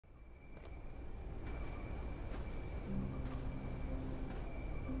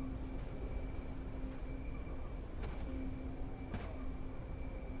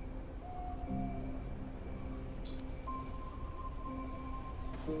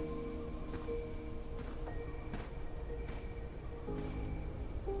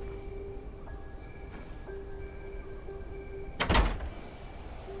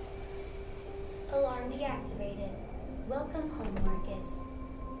Welcome home, Marcus.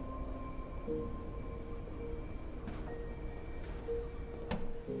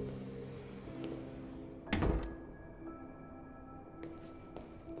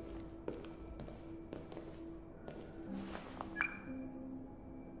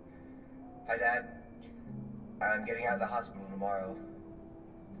 Hi, Dad. I'm getting out of the hospital tomorrow.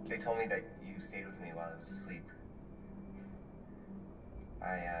 They told me that you stayed with me while I was asleep.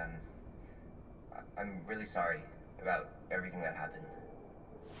 I'm really sorry about everything that happened.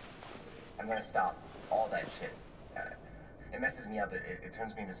 I'm gonna stop all that shit. It messes me up. It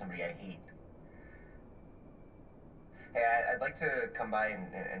turns me into somebody I hate. Hey, I'd like to come by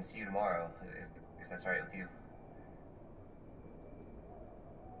and see you tomorrow, if that's all right with you.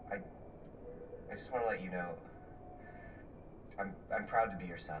 I just want to let you know, I'm proud to be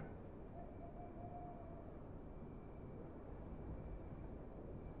your son.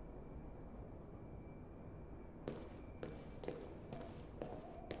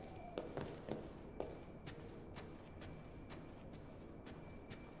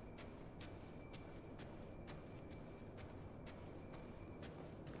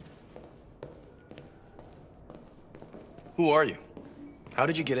 Who are you? How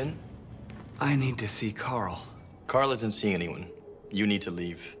did you get in? I need to see Carl. Carl isn't seeing anyone. You need to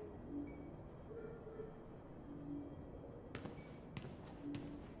leave.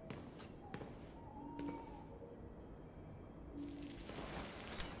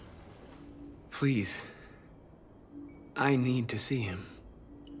 Please. I need to see him.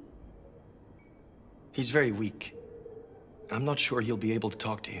 He's very weak. I'm not sure he'll be able to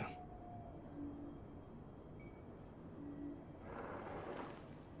talk to you.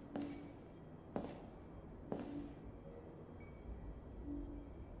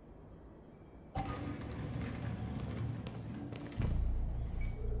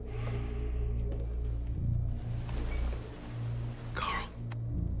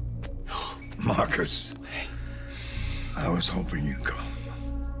 Marcus, I was hoping you'd come.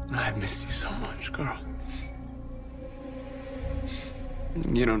 I've missed you so much, Carl.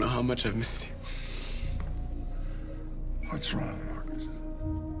 You don't know how much I've missed you. What's wrong, Marcus?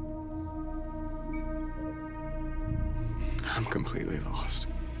 I'm completely lost,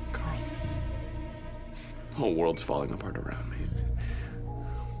 Carl. The whole world's falling apart around me.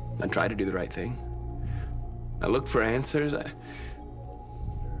 I tried to do the right thing. I looked for answers.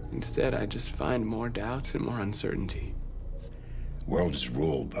 Instead, I just find more doubts and more uncertainty. World is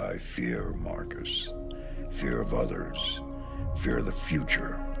ruled by fear, Marcus. Fear of others. Fear of the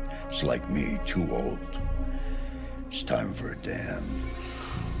future. It's like me, too old. It's time for a dam.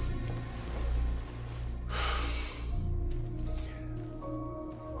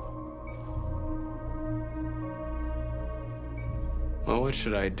 Well, what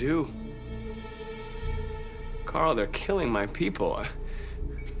should I do? Carl, they're killing my people.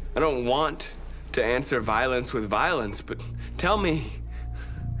 I don't want to answer violence with violence, but tell me,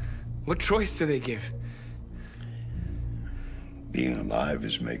 what choice do they give? Being alive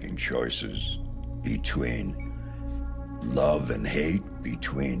is making choices between love and hate,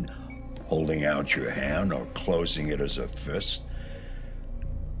 between holding out your hand or closing it as a fist.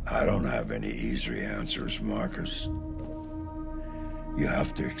 I don't have any easy answers, Marcus. You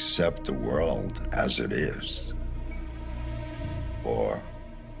have to accept the world as it is, or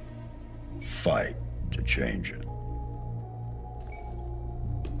fight to change it.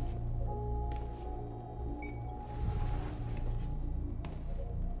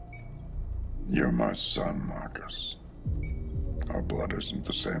 You're my son, Marcus. Our blood isn't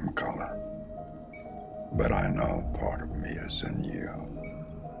the same color, but I know part of me is in you.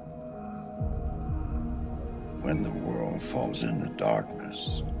 When the world falls into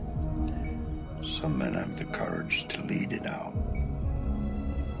darkness, some men have the courage to lead it out.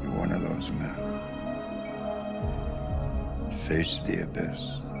 You're one of those men. Face the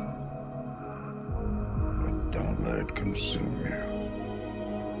abyss, but don't let it consume you.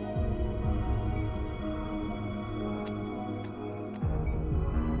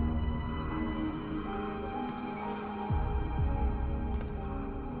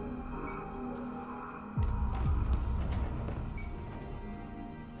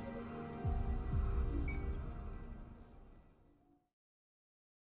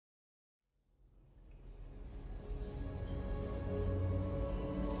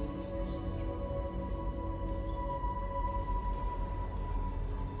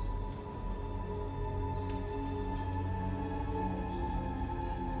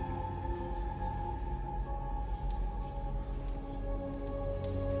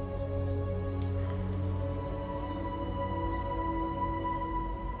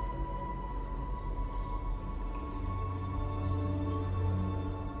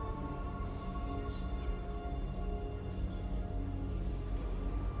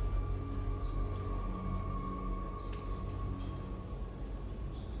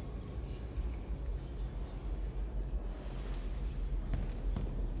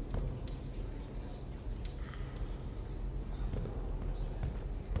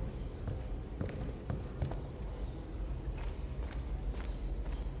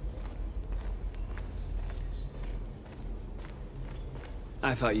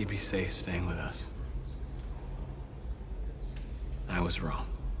 I thought you'd be safe staying with us. I was wrong.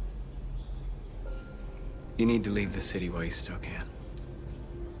 You need to leave the city while you still can.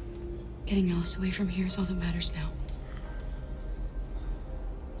 Getting Alice away from here is all that matters now.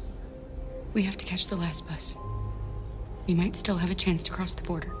 We have to catch the last bus. We might still have a chance to cross the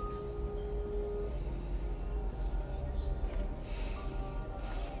border.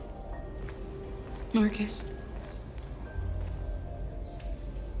 Marcus.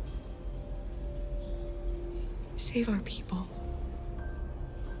 Save our people.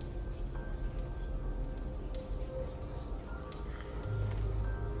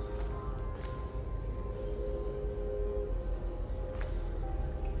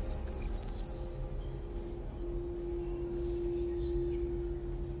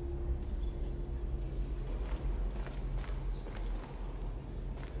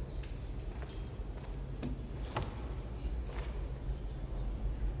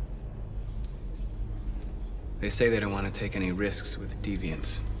 They say they don't want to take any risks with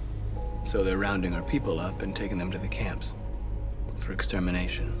deviants. So they're rounding our people up and taking them to the camps for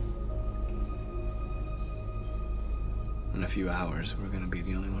extermination. In a few hours, we're gonna be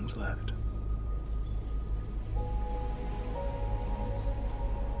the only ones left.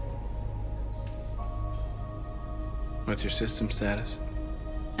 What's your system status?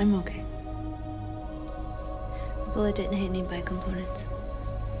 I'm okay. The bullet didn't hit any bicomponents.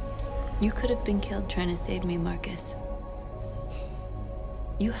 You could have been killed trying to save me, Marcus.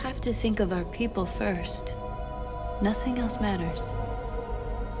 You have to think of our people first. Nothing else matters.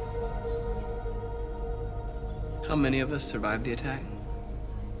 How many of us survived the attack?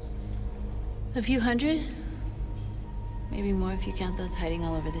 A few hundred? Maybe more if you count those hiding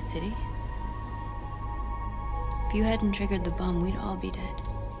all over the city. If you hadn't triggered the bomb, we'd all be dead.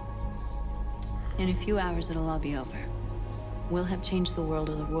 In a few hours, it'll all be over. We'll have changed the world,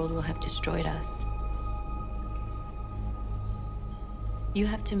 or the world will have destroyed us. You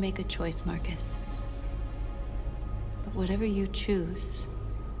have to make a choice, Marcus. But whatever you choose,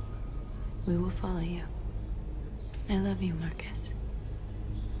 we will follow you. I love you, Marcus.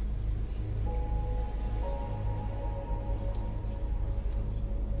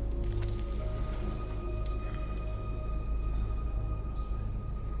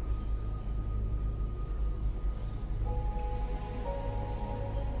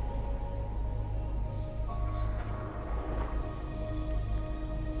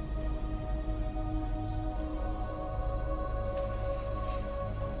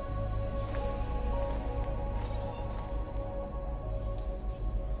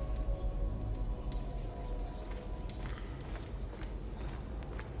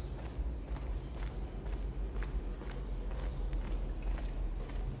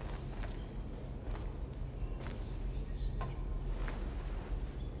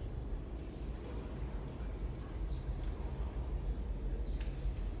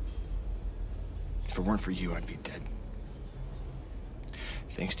 If it weren't for you, I'd be dead.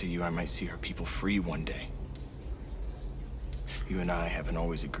 Thanks to you, I might see our people free one day. You and I haven't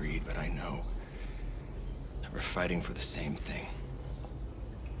always agreed, but I know that we're fighting for the same thing.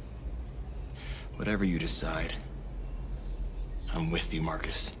 Whatever you decide, I'm with you,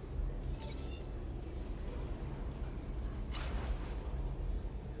 Marcus.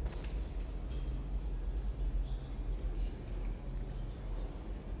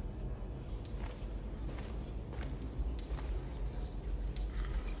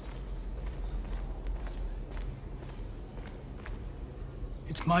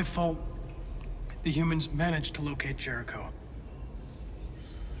 It's my fault the humans managed to locate Jericho.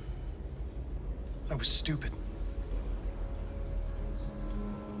 I was stupid.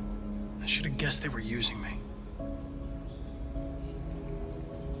 I should have guessed they were using me.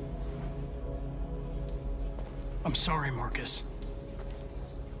 I'm sorry, Marcus.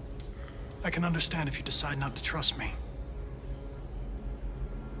 I can understand if you decide not to trust me.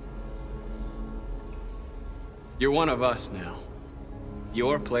 You're one of us now.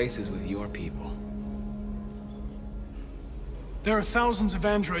 Your place is with your people. There are thousands of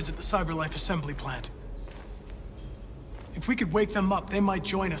androids at the CyberLife assembly plant. If we could wake them up, they might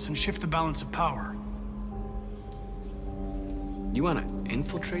join us and shift the balance of power. You want to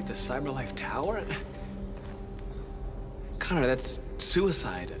infiltrate the CyberLife tower? Connor, that's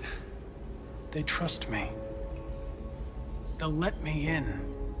suicide. They trust me. They'll let me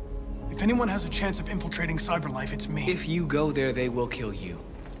in. If anyone has a chance of infiltrating CyberLife, it's me. If you go there, they will kill you.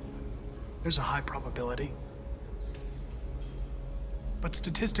 There's a high probability. But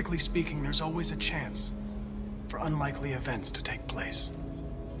statistically speaking, there's always a chance for unlikely events to take place.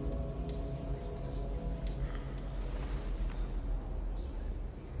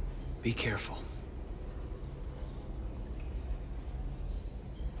 Be careful.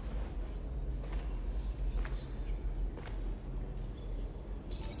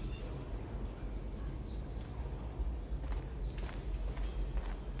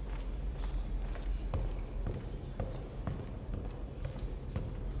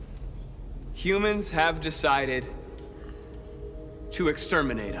 Humans have decided to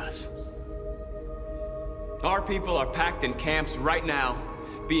exterminate us. Our people are packed in camps right now,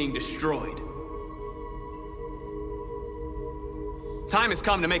 being destroyed. Time has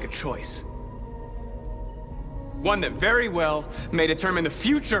come to make a choice. One that very well may determine the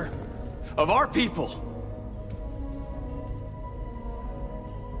future of our people.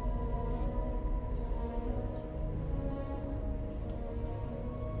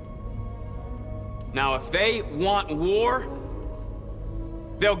 Now, if they want war,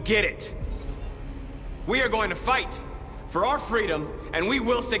 they'll get it. We are going to fight for our freedom, and we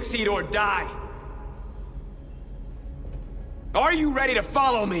will succeed or die. Are you ready to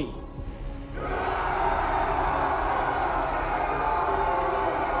follow me?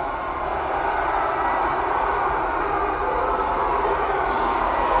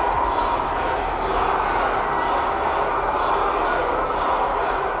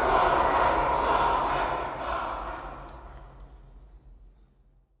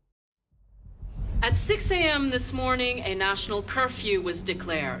 At 6 a.m. this morning, a national curfew was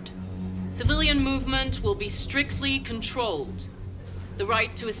declared. Civilian movement will be strictly controlled. The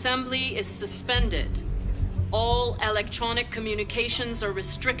right to assembly is suspended. All electronic communications are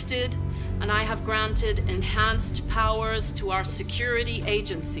restricted, and I have granted enhanced powers to our security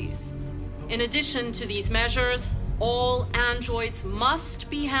agencies. In addition to these measures, all androids must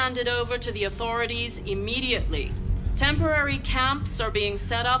be handed over to the authorities immediately. Temporary camps are being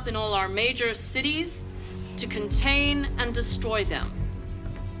set up in all our major cities to contain and destroy them.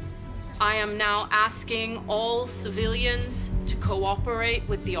 I am now asking all civilians to cooperate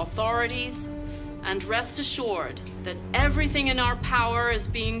with the authorities and rest assured that everything in our power is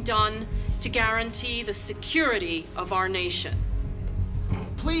being done to guarantee the security of our nation.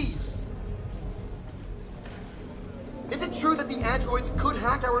 Please! Is it true that the androids could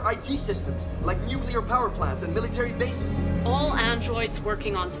hack our IT systems, like nuclear power plants and military bases? All androids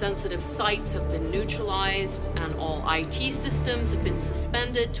working on sensitive sites have been neutralized, and all IT systems have been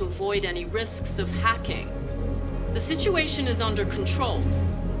suspended to avoid any risks of hacking. The situation is under control.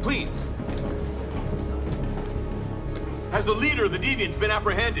 Please! Has the leader of the Deviants been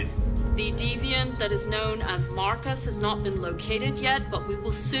apprehended? The deviant that is known as Marcus has not been located yet, but we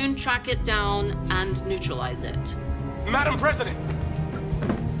will soon track it down and neutralize it. Madam President!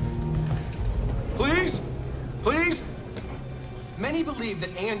 Please? Please? Many believe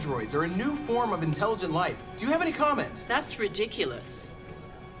that androids are a new form of intelligent life. Do you have any comment? That's ridiculous.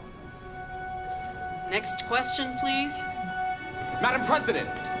 Next question, please. Madam President!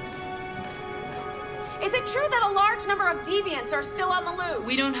 Is it true that a large number of deviants are still on the loose?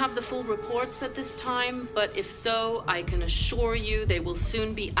 We don't have the full reports at this time, but if so, I can assure you they will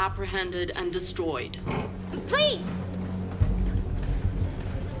soon be apprehended and destroyed. Please!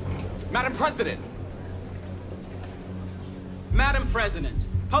 Madam President! Madam President,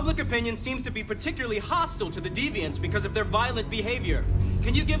 public opinion seems to be particularly hostile to the Deviants because of their violent behavior.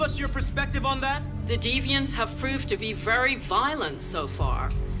 Can you give us your perspective on that? The Deviants have proved to be very violent so far.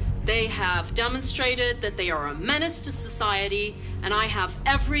 They have demonstrated that they are a menace to society, and I have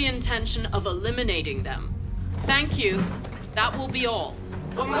every intention of eliminating them. Thank you. That will be all.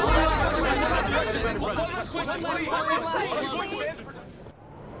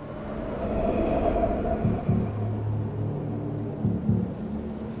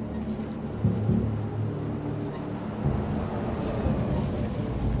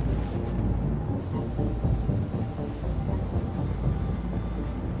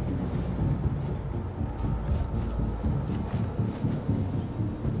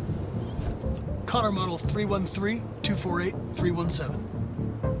 Connor Model 313-248-317.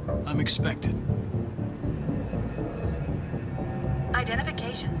 I'm expected.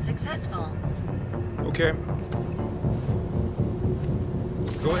 Identification successful. Okay.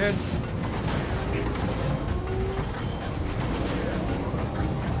 Go ahead.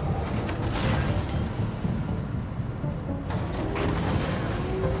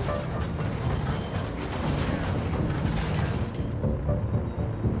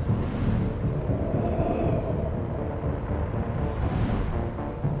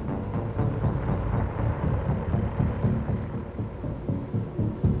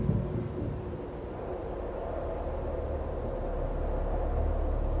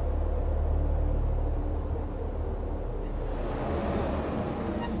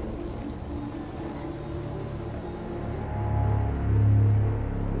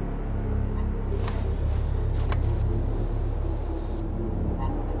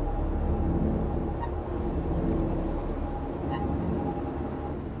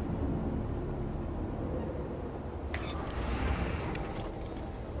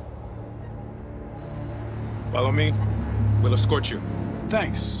 Follow me. We'll escort you.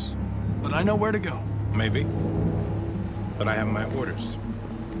 Thanks, but I know where to go. Maybe. But I have my orders.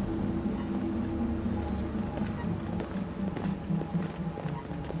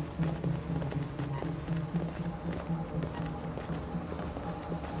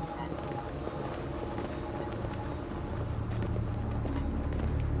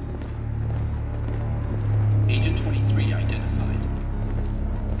 Agent 23 identified.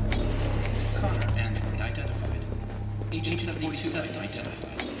 Connor, android identified. Agent 77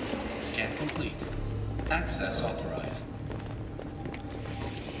 identified. Scan complete. Access authorized.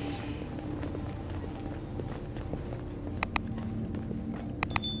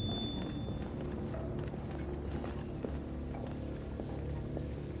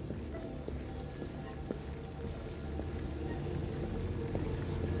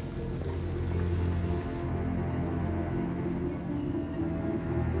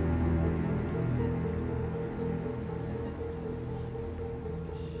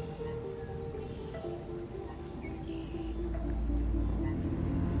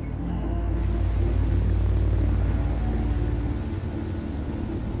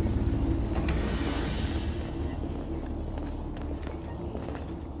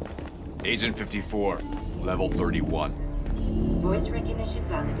 Agent 54, level 31. Voice recognition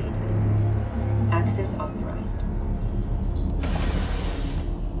validated. Access authorized.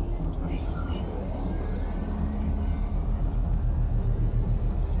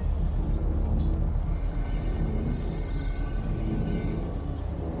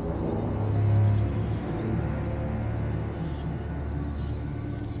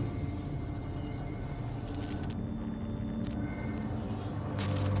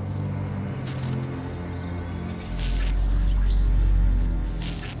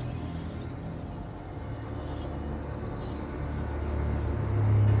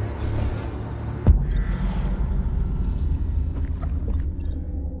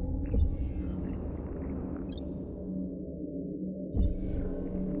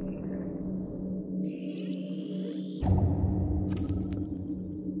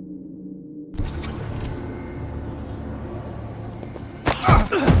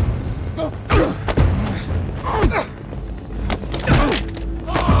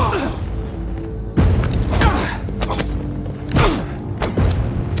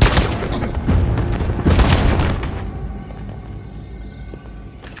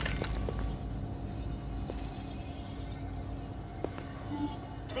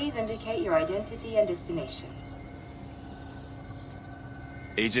 Please indicate your identity and destination.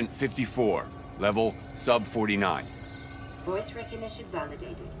 Agent 54, level sub 49. Voice recognition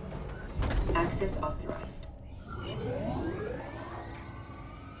validated. Access authorized.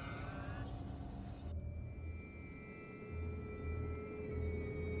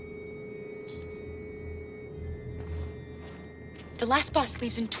 The last bus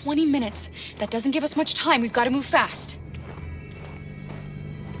leaves in 20 minutes. That doesn't give us much time. We've got to move fast.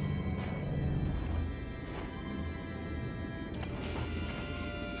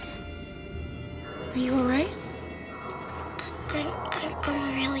 Are you all right?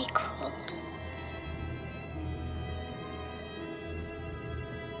 I'm really cold.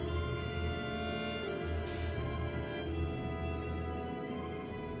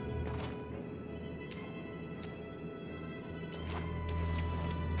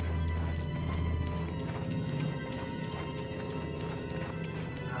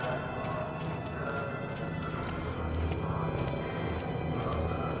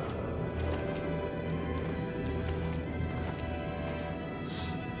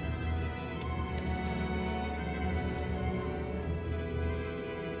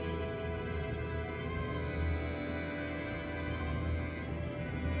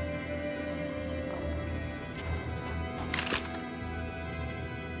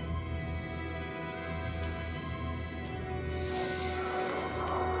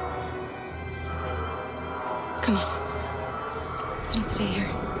 Come on. Let's not stay here.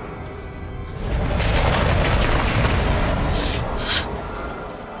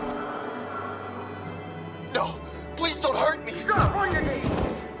 No! Please don't hurt me! Shut up on your knees!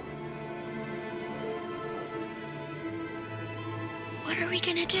 What are we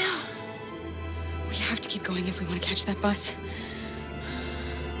gonna do? We have to keep going if we want to catch that bus.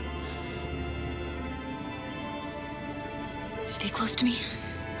 Stay close to me.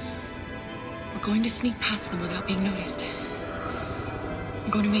 We're going to sneak past them without being noticed.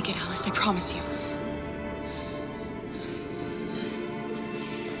 We're going to make it, Alice, I promise you.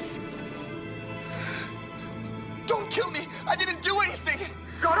 Don't kill me! I didn't do anything!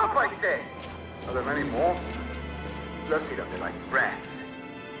 Shut up, I say! Are there many more? Let's eat up there like rats.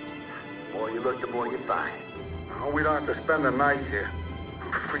 More you look, the more you find. Oh, we don't have to spend the night here.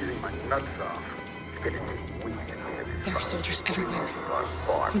 I'm freezing my nuts off. There are soldiers everywhere.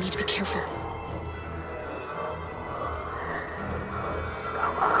 We need to be careful.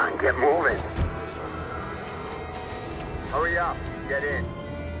 Come on, get moving. Hurry up, get in.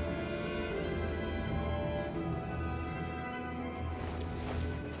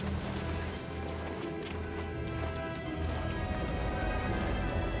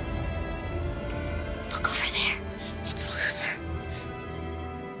 Look over there. It's Luther.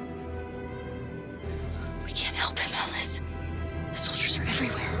 We can't help him, Alice. The soldiers are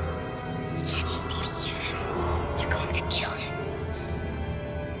everywhere. We can't just leave him. They're going to kill him.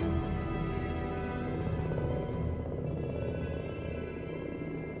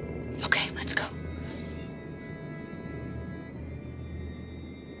 Okay, let's go.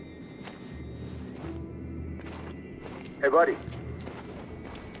 Hey, buddy.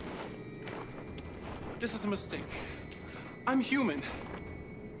 This is a mistake. I'm human.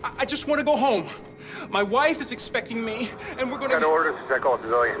 I just want to go home. My wife is expecting me, and we're gonna... Got orders to check all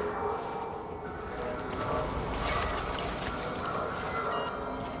civilians.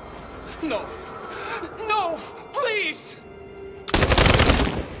 No. No! Please!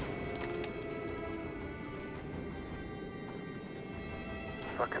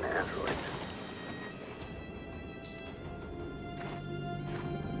 Fucking androids.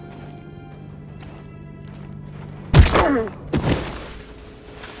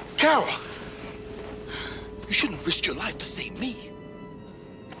 Kara! You shouldn't have risked your life to save me.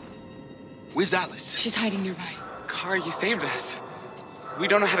 Where's Alice? She's hiding nearby. Kara, you saved us. We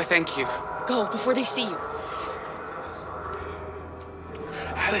don't know how to thank you. Go, before they see you.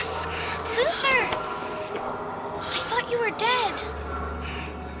 Alice! Luther! I thought you were dead.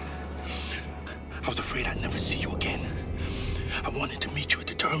 I was afraid I'd never see you again. I wanted to meet you at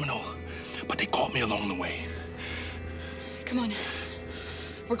the terminal, but they caught me along the way. Come on.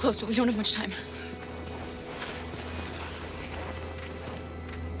 We're close, but we don't have much time.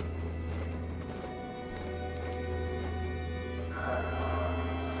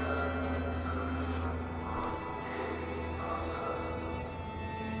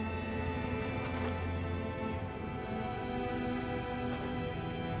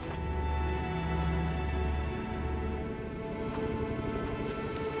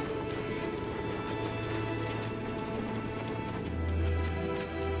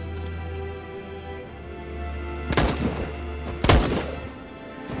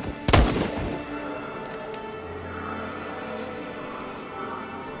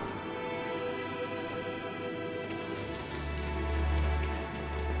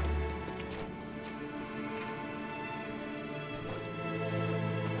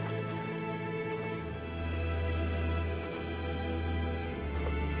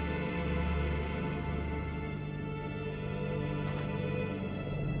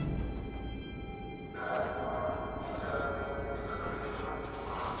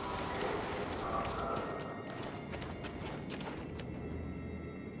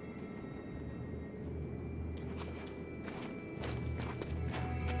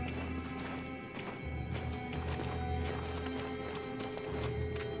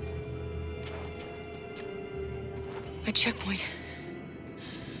 A checkpoint.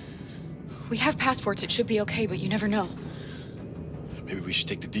 We have passports, it should be okay, but you never know. Maybe we should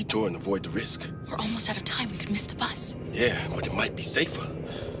take the detour and avoid the risk. We're almost out of time, we could miss the bus. Yeah, but it might be safer.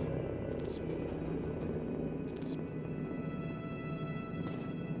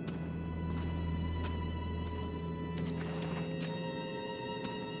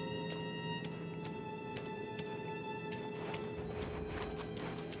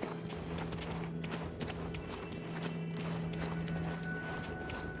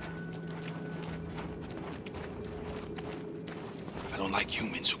 I don't like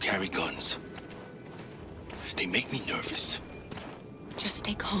humans who carry guns. They make me nervous. Just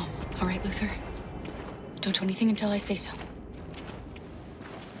stay calm, all right, Luther? Don't do anything until I say so.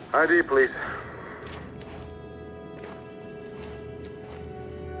 ID, please.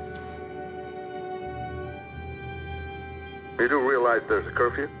 You do realize there's a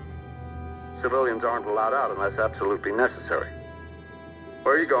curfew? Civilians aren't allowed out unless absolutely necessary.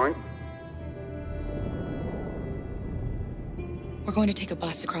 Where are you going? We're going to take a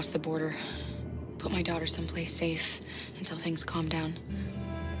bus across the border. Put my daughter someplace safe until things calm down.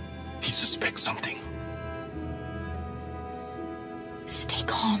 He suspects something. Stay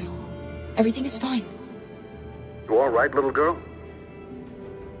calm. Everything is fine. You all right, little girl?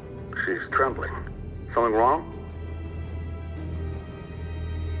 She's trembling. Something wrong?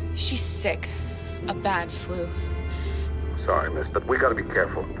 She's sick. A bad flu. Sorry, miss, but we gotta be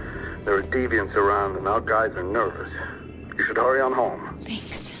careful. There are deviants around and our guys are nervous. You should hurry on home.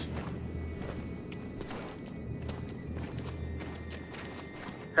 Thanks.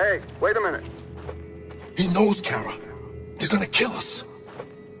 Hey, wait a minute. He knows, Kara. They're gonna kill us.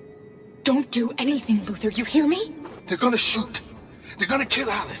 Don't do anything, Luther. You hear me? They're gonna shoot. They're gonna kill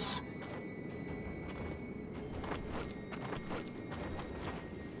Alice.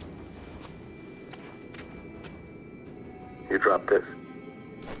 You drop this.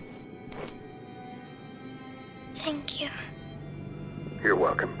 Thank you. You're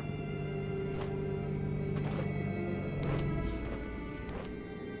welcome.